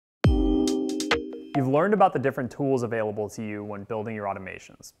You've learned about the different tools available to you when building your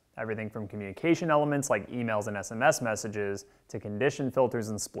automations. Everything from communication elements like emails and SMS messages to condition filters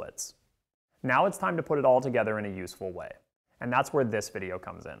and splits. Now it's time to put it all together in a useful way. And that's where this video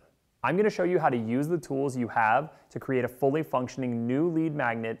comes in. I'm going to show you how to use the tools you have to create a fully functioning new lead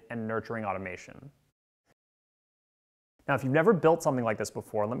magnet and nurturing automation. Now, if you've never built something like this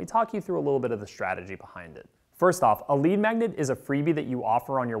before, let me talk you through a little bit of the strategy behind it. First off, a lead magnet is a freebie that you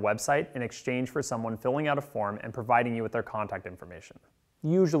offer on your website in exchange for someone filling out a form and providing you with their contact information,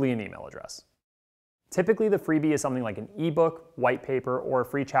 usually an email address. Typically, the freebie is something like an ebook, white paper, or a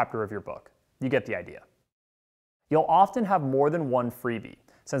free chapter of your book. You get the idea. You'll often have more than one freebie,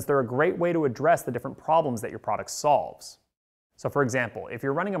 since they're a great way to address the different problems that your product solves. So for example, if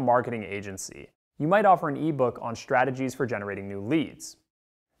you're running a marketing agency, you might offer an ebook on strategies for generating new leads.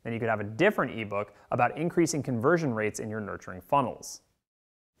 Then you could have a different ebook about increasing conversion rates in your nurturing funnels.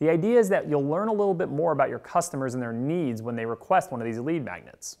 The idea is that you'll learn a little bit more about your customers and their needs when they request one of these lead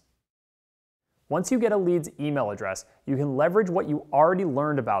magnets. Once you get a lead's email address, you can leverage what you already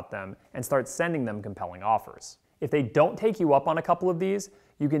learned about them and start sending them compelling offers. If they don't take you up on a couple of these,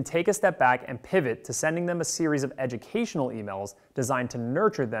 you can take a step back and pivot to sending them a series of educational emails designed to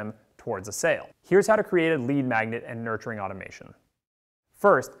nurture them towards a sale. Here's how to create a lead magnet and nurturing automation.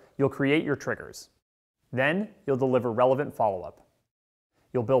 First, you'll create your triggers. Then, you'll deliver relevant follow-up.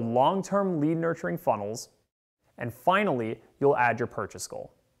 You'll build long-term lead nurturing funnels. And finally, you'll add your purchase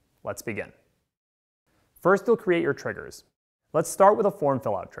goal. Let's begin. First, you'll create your triggers. Let's start with a form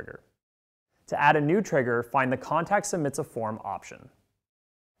fill-out trigger. To add a new trigger, find the Contact Submits a Form option.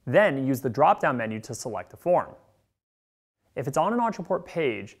 Then, use the drop-down menu to select a form. If it's on an Ontraport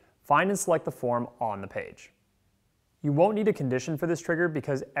page, find and select the form on the page. You won't need a condition for this trigger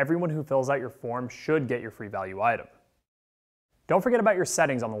because everyone who fills out your form should get your free value item. Don't forget about your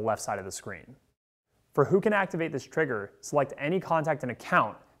settings on the left side of the screen. For who can activate this trigger, select any contact and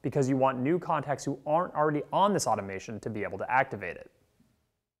account because you want new contacts who aren't already on this automation to be able to activate it.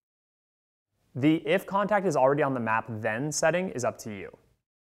 The If Contact is already on the map then setting is up to you.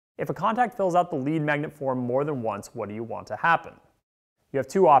 If a contact fills out the lead magnet form more than once, what do you want to happen? You have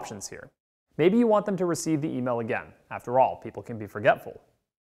two options here. Maybe you want them to receive the email again. After all, people can be forgetful.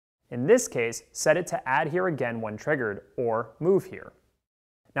 In this case, set it to add here again when triggered or move here.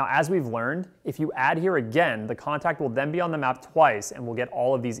 Now, as we've learned, if you add here again, the contact will then be on the map twice and will get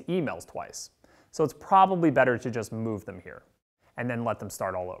all of these emails twice. So it's probably better to just move them here and then let them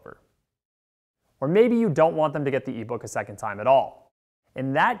start all over. Or maybe you don't want them to get the ebook a second time at all.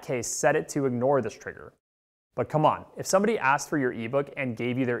 In that case, set it to ignore this trigger. But come on, if somebody asked for your ebook and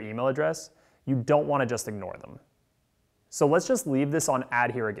gave you their email address, you don't want to just ignore them. So let's just leave this on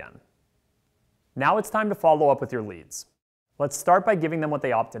add here again. Now it's time to follow up with your leads. Let's start by giving them what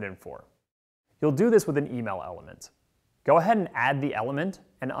they opted in for. You'll do this with an email element. Go ahead and add the element,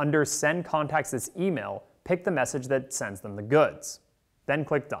 and under Send Contacts this email, pick the message that sends them the goods. Then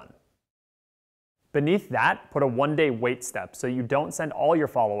click Done. Beneath that, put a 1-day wait step so you don't send all your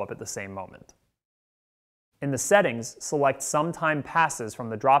follow-up at the same moment. In the settings, select Some Time Passes from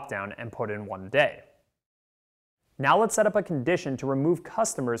the dropdown and put in 1 day. Now let's set up a condition to remove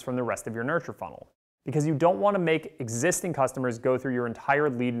customers from the rest of your nurture funnel, because you don't want to make existing customers go through your entire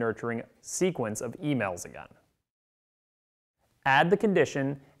lead nurturing sequence of emails again. Add the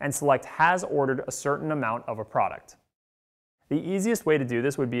condition and select Has ordered a certain amount of a product. The easiest way to do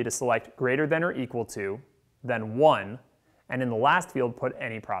this would be to select greater than or equal to, then 1, and in the last field put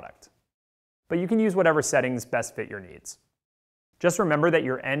any product. But you can use whatever settings best fit your needs. Just remember that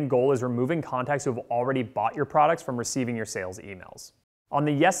your end goal is removing contacts who have already bought your products from receiving your sales emails. On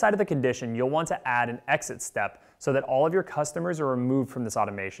the yes side of the condition, you'll want to add an exit step so that all of your customers are removed from this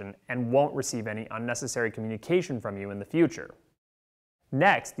automation and won't receive any unnecessary communication from you in the future.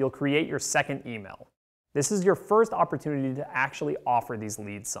 Next, you'll create your second email. This is your first opportunity to actually offer these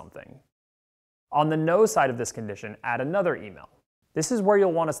leads something. On the no side of this condition, add another email. This is where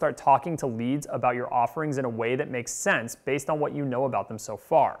you'll want to start talking to leads about your offerings in a way that makes sense based on what you know about them so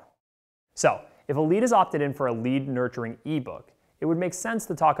far. So, if a lead is opted in for a lead nurturing ebook, it would make sense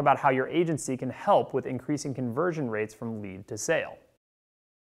to talk about how your agency can help with increasing conversion rates from lead to sale.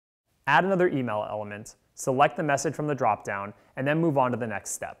 Add another email element, select the message from the dropdown, and then move on to the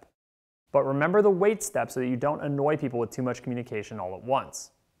next step. But remember the wait step so that you don't annoy people with too much communication all at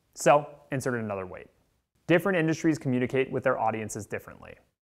once. So, insert another wait. Different industries communicate with their audiences differently.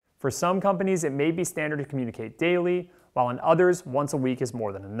 For some companies, it may be standard to communicate daily, while in others, once a week is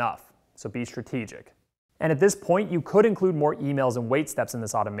more than enough. So be strategic. And at this point, you could include more emails and wait steps in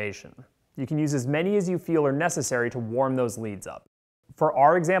this automation. You can use as many as you feel are necessary to warm those leads up. For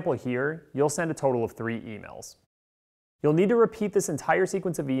our example here, you'll send a total of 3 emails. You'll need to repeat this entire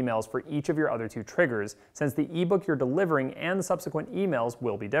sequence of emails for each of your other 2 triggers, since the ebook you're delivering and the subsequent emails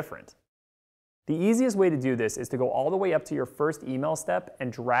will be different. The easiest way to do this is to go all the way up to your first email step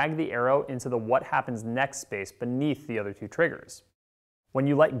and drag the arrow into the what happens next space beneath the other 2 triggers. When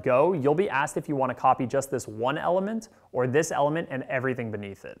you let go, you'll be asked if you want to copy just this one element or this element and everything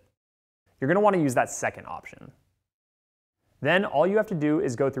beneath it. You're going to want to use that second option. Then all you have to do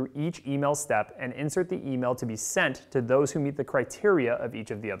is go through each email step and insert the email to be sent to those who meet the criteria of each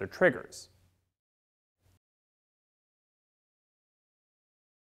of the other triggers.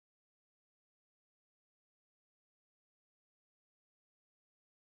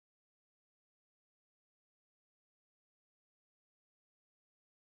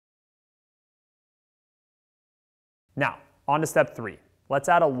 Now, on to step 3. Let's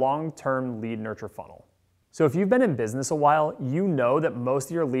add a long-term lead nurture funnel. So if you've been in business a while, you know that most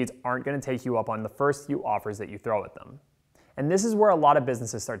of your leads aren't going to take you up on the first few offers that you throw at them. And this is where a lot of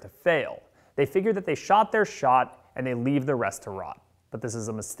businesses start to fail. They figure that they shot their shot and they leave the rest to rot. But this is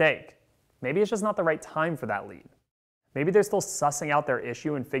a mistake. Maybe it's just not the right time for that lead. Maybe they're still sussing out their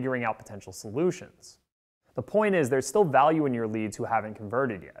issue and figuring out potential solutions. The point is, there's still value in your leads who haven't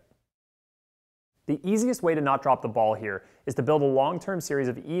converted yet. The easiest way to not drop the ball here is to build a long-term series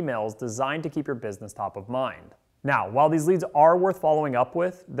of emails designed to keep your business top of mind. Now, while these leads are worth following up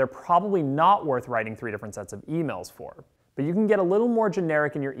with, they're probably not worth writing 3 different sets of emails for. But you can get a little more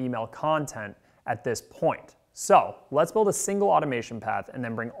generic in your email content at this point. So let's build a single automation path and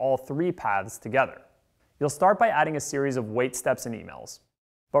then bring all 3 paths together. You'll start by adding a series of wait steps in emails.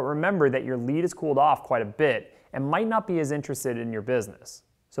 But remember that your lead has cooled off quite a bit and might not be as interested in your business.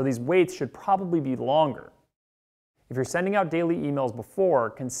 So these waits should probably be longer. If you're sending out daily emails before,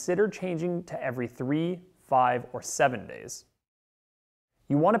 consider changing to every 3, 5, or 7 days.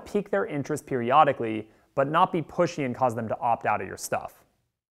 You want to pique their interest periodically, but not be pushy and cause them to opt out of your stuff.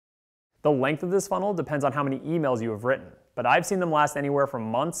 The length of this funnel depends on how many emails you have written, but I've seen them last anywhere from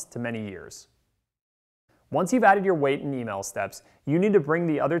months to many years. Once you've added your wait and email steps, you need to bring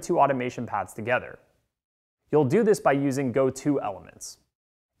the other 2 automation paths together. You'll do this by using go-to elements.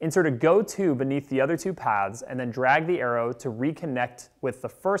 Insert a go-to beneath the other 2 paths and then drag the arrow to reconnect with the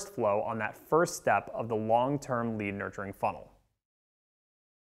first flow on that first step of the long-term lead nurturing funnel.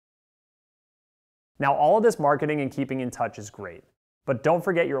 Now, all of this marketing and keeping in touch is great, but don't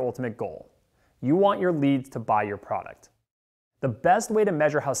forget your ultimate goal. You want your leads to buy your product. The best way to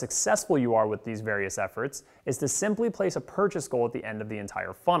measure how successful you are with these various efforts is to simply place a purchase goal at the end of the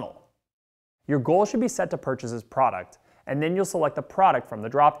entire funnel. Your goal should be set to purchase this product, and then you'll select the product from the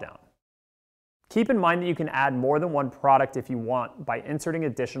dropdown. Keep in mind that you can add more than one product if you want by inserting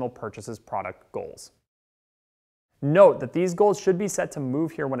additional purchases product goals. Note that these goals should be set to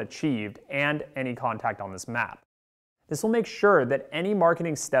move here when achieved and any contact on this map. This will make sure that any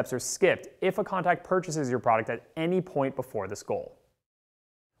marketing steps are skipped if a contact purchases your product at any point before this goal.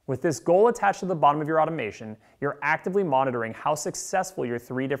 With this goal attached to the bottom of your automation, you're actively monitoring how successful your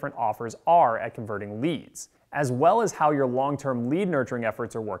 3 different offers are at converting leads, as well as how your long-term lead nurturing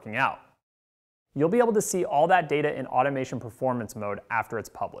efforts are working out. You'll be able to see all that data in automation performance mode after it's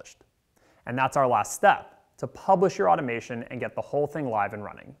published. And that's our last step, to publish your automation and get the whole thing live and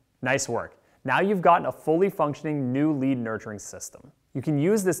running. Nice work. Now you've gotten a fully functioning new lead nurturing system. You can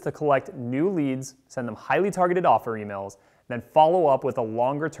use this to collect new leads, send them highly targeted offer emails, then follow up with a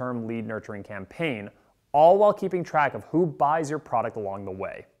longer-term lead nurturing campaign, all while keeping track of who buys your product along the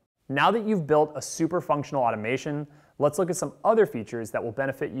way. Now that you've built a super functional automation, let's look at some other features that will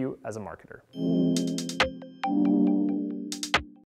benefit you as a marketer.